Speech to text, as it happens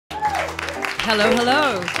Hello,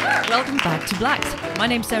 hello. Welcome back to Blacks. My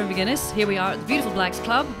name's Sarah McGuinness. Here we are at the beautiful Blacks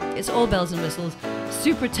Club. It's all bells and whistles,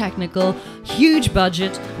 super technical, huge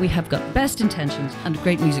budget. We have got best intentions and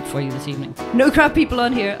great music for you this evening. No crap people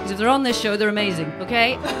on here, because if they're on this show, they're amazing,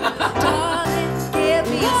 okay? Darling, give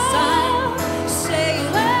me a sign. Say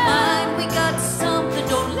you're mine. We got something,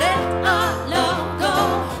 don't let our love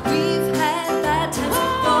go. We've had bad times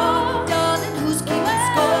before. Darling, who's keeping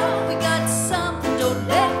score? We got something, don't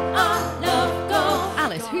let our love go.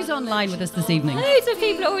 Alice, who's online with us this evening? Loads of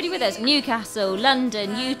people are already with us. Newcastle,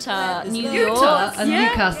 London, Utah, New York. Utah and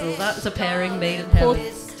Newcastle. That's a pairing made in heaven.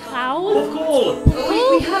 Porthcawl.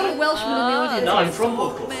 We have a Welshman in the audience. No, I'm from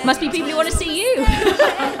Porthcawl. Must be people who want to see you.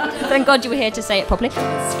 Thank God you were here to say it properly. To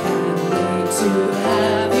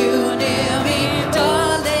have you near me,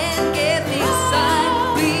 darling, give me a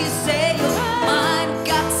sign. Please say you're mine.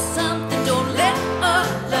 Got something, don't let our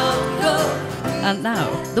love go. And now,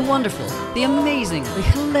 the wonderful, the amazing, the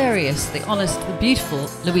hilarious, the honest, the beautiful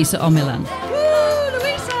Louisa Omilan. Woo,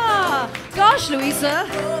 Louisa! Gosh, Louisa,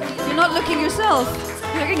 you're not looking yourself.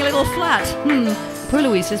 You're looking a little flat. Poor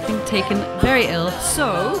Louisa's been taken very ill,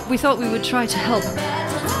 so we thought we would try to help.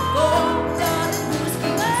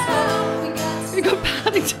 You got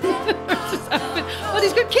Paddington. Oh,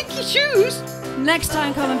 he's got kinky shoes. Next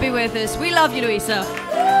time, come and be with us. We love you, Louisa.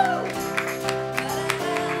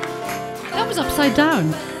 That was upside down.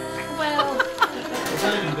 Well,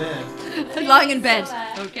 Lying in bed.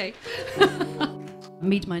 Okay.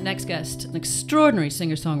 Meet my next guest, an extraordinary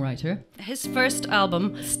singer-songwriter. His first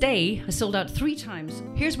album, Stay, has sold out 3 times.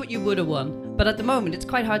 Here's what you would have won. But at the moment, it's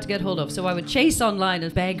quite hard to get hold of, so I would chase online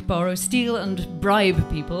and beg, borrow, steal and bribe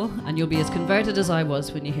people, and you'll be as converted as I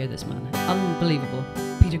was when you hear this man. Unbelievable.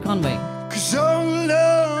 Peter Conway. 'Cause all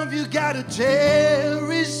love you gotta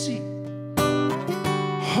cherish it.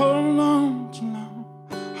 Hold on to love.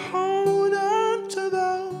 Hold on to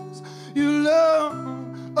those you love.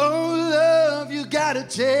 Oh, love you gotta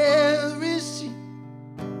cherish it.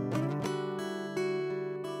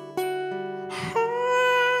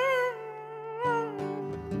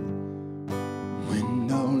 When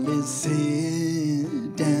all is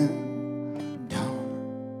said down,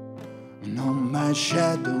 and all my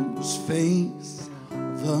shadows face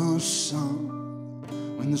the sun,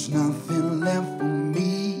 when there's nothing left for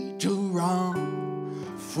me to run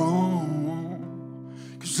from,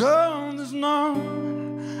 'cause oh, there's no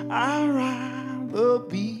I'd rather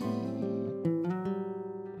be.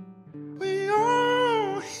 We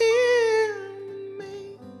all hear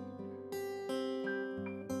me.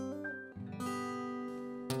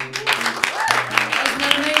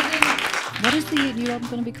 What is the new album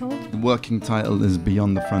going to be called? The working title is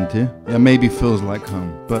Beyond the Frontier. It maybe feels like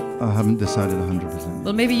home, but I haven't decided 100%.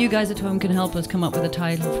 Well, maybe you guys at home can help us come up with a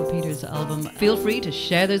title for Peter's album. Feel free to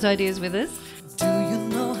share those ideas with us. Do you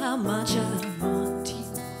know how much I want you?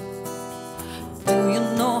 Do you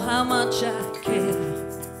know how much I care?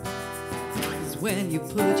 'Cause when you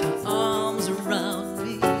put your arms around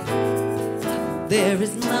me, there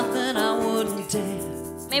is nothing I wouldn't dare.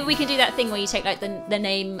 maybe we can do that thing where you take like the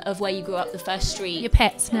name of where you grew up, the first street. Your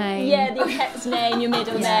pet's name. Yeah, your pet's name, your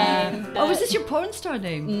middle name. Oh, is this your porn star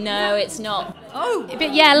name? No, it's not. Oh,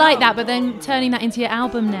 But yeah, I like that, but then turning that into your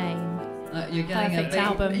album name. you're getting Perfect a big,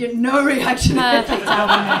 album. You're no reaction. Perfect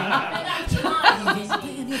album name.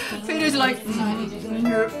 Peter's like,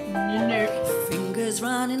 Fingers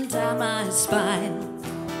running down my spine.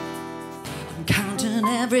 I'm counting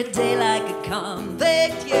every day like a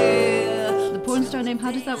convict, yeah. the porn star name.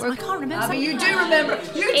 How does that work? I can't remember. I mean, you do remember.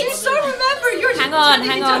 You do It's- so remember. You're Hang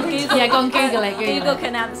on. Google. Yeah, go on, Google it. Google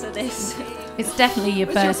can answer this. It's definitely your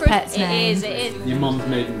What's your first first- pet's name. It is. Your mum's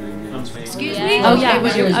maiden name. Yeah. Excuse Yeah. me. Oh, yeah,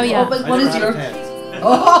 what's yours? oh, yeah. But what is your?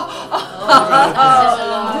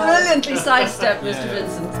 Brilliantly sidestepped, Mr.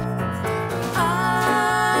 Vincent.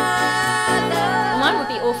 Mine would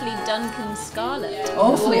be Awfully Duncan Scarlett.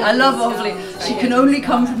 Awfully, I love Awfully. She can only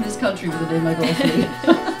come from this country with a name like Awfully.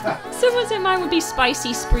 Someone said mine would be Spicy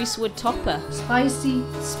Sprucewood Topper. Spicy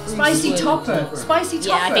Sprucewood. topper. Spicy topper.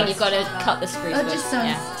 Yeah, I think you've got to cut the sprucewood. That just sounds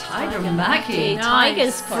Yeah. Tiger Mackey.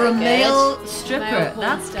 Tiger's quite For a good. male stripper. Male porn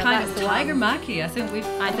That's star, kind that's of the Tiger one. Mackey. I think we've.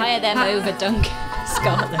 I'd hire them over Duncan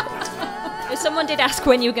Scarlett. If someone did ask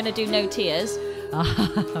when you were going to do No Tears,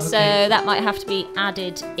 so that might have to be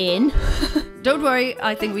added in. Don't worry,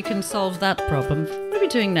 I think we can solve that problem. What are we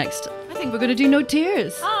doing next? I think we're going to do No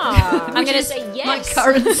Tears. I'm Which going to is say yes. My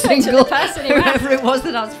current to single, the person who asked. whoever it was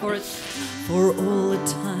that asked for it. For all the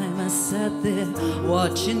time I sat there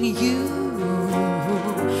watching you,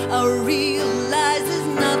 I realized there's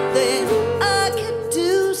nothing I could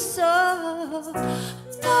do, so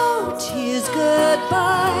no tears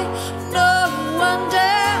goodbye, no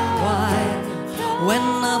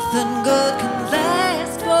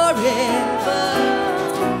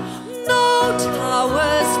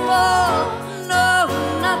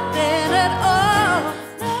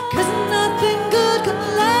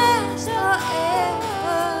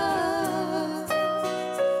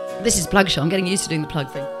This is plug show. I'm getting used to doing the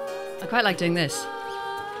plug thing. I quite like doing this.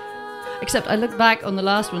 Except I looked back on the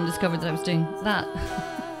last one and discovered that I was doing that.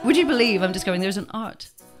 Would you believe I'm discovering there's an art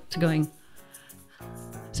to going...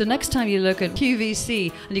 So next time you look at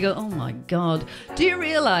QVC and you go, oh my God, do you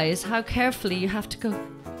realise how carefully you have to go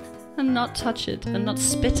and not touch it and not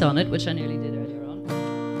spit on it, which I nearly did earlier on.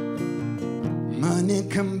 Money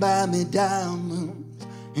can buy me diamonds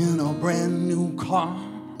in a brand new car.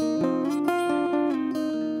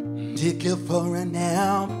 Ticket for an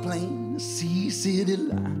airplane to see city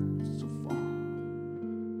lights so far.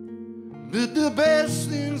 But the best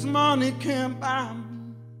things money can't buy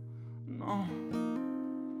me, no.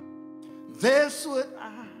 That's what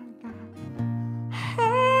I got.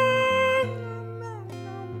 Oh,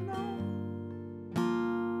 no.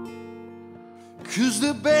 'Cause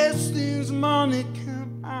the best things money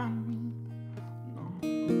can't buy me, no.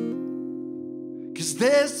 'Cause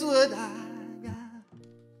that's what I got.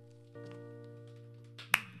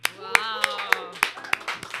 Wow.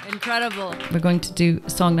 Incredible. We're going to do a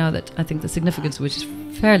song now that I think the significance of which is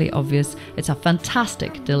fairly obvious. It's a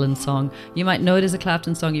fantastic Dylan song. You might know it as a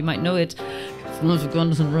Clapton song. You might know it. It's not a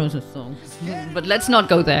Guns N' Roses song. But let's not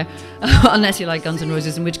go there. Unless you like Guns N'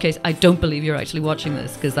 Roses, in which case I don't believe you're actually watching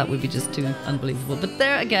this, because that would be just too unbelievable. But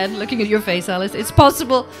there again, looking at your face, Alice, it's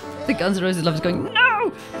possible the Guns N' Roses love is going,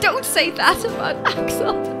 no, don't say that about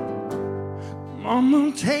Axl.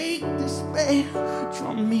 Mama, take this baby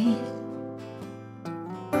from me.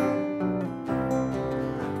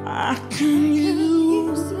 I can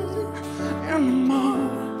use it anymore.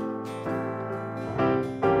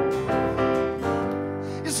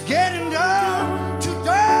 It's getting dark, too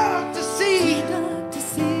dark to see. Too dark to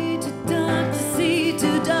see, too dark to see,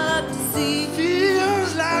 too dark to see.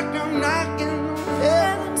 Feels like I'm knocking on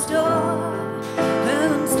heaven's door.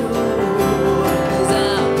 Heaven's door. 'Cause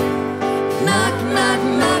I'm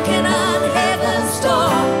knocking on heaven's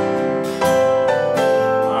door.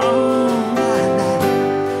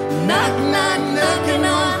 Knocking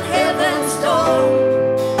on heaven's door.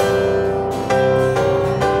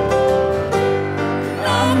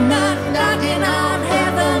 Knocking on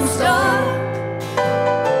heaven's door.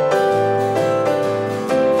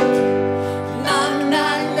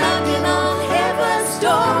 Knocking on heaven's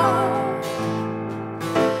door.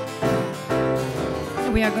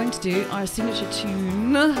 We are going to do our signature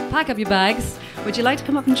tune, Pack Up Your Bags. Would you like to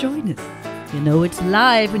come up and join us? You know it's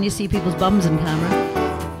live when you see people's bums on camera.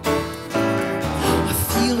 I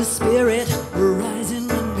feel the spirit rising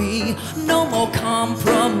in me. No more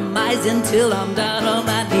compromising till I'm down on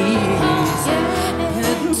my knees.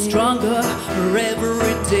 Getting stronger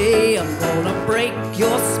every day. I'm gonna break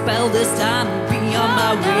your spell this time and be on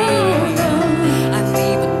my way. And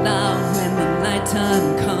even now when the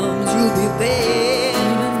nighttime comes, you'll be there.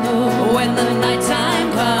 When the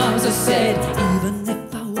nighttime comes, I said, even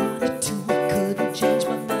if I wanted to, I couldn't change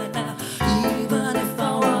my mind now. Even if I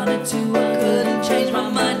wanted to, I couldn't change my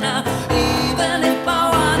mind now. Even if I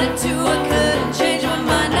wanted to, I couldn't change my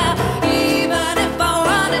mind now. Even if I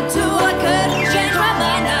wanted to, I couldn't change my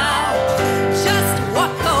mind now. Just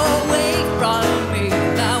walk away from me.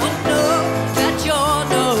 Now I know that you're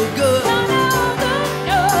no good.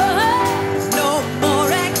 No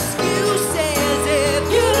more excuses if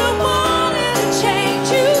you don't want it to change.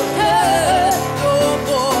 You could no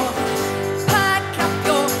more. Pack up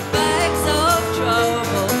your bags of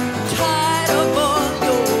trouble, tired of all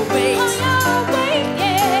your weight.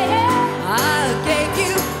 I gave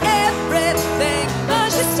you everything, but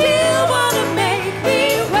you still wanna make me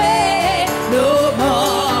wait no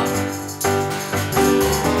more.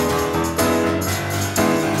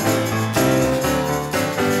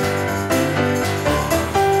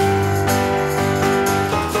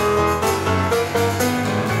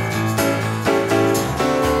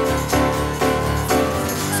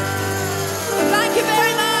 Thank you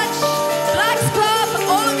very much, Blacks Club,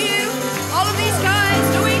 all of you, all of these guys,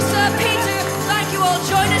 Louisa, Peter, thank you all.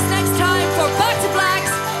 Join us next time for Back to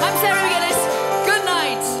Blacks. I'm Sarah McGuinness. Good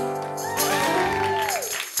night.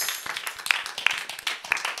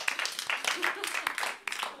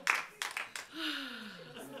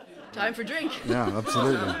 Time for drink. Yeah,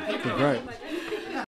 absolutely. Great.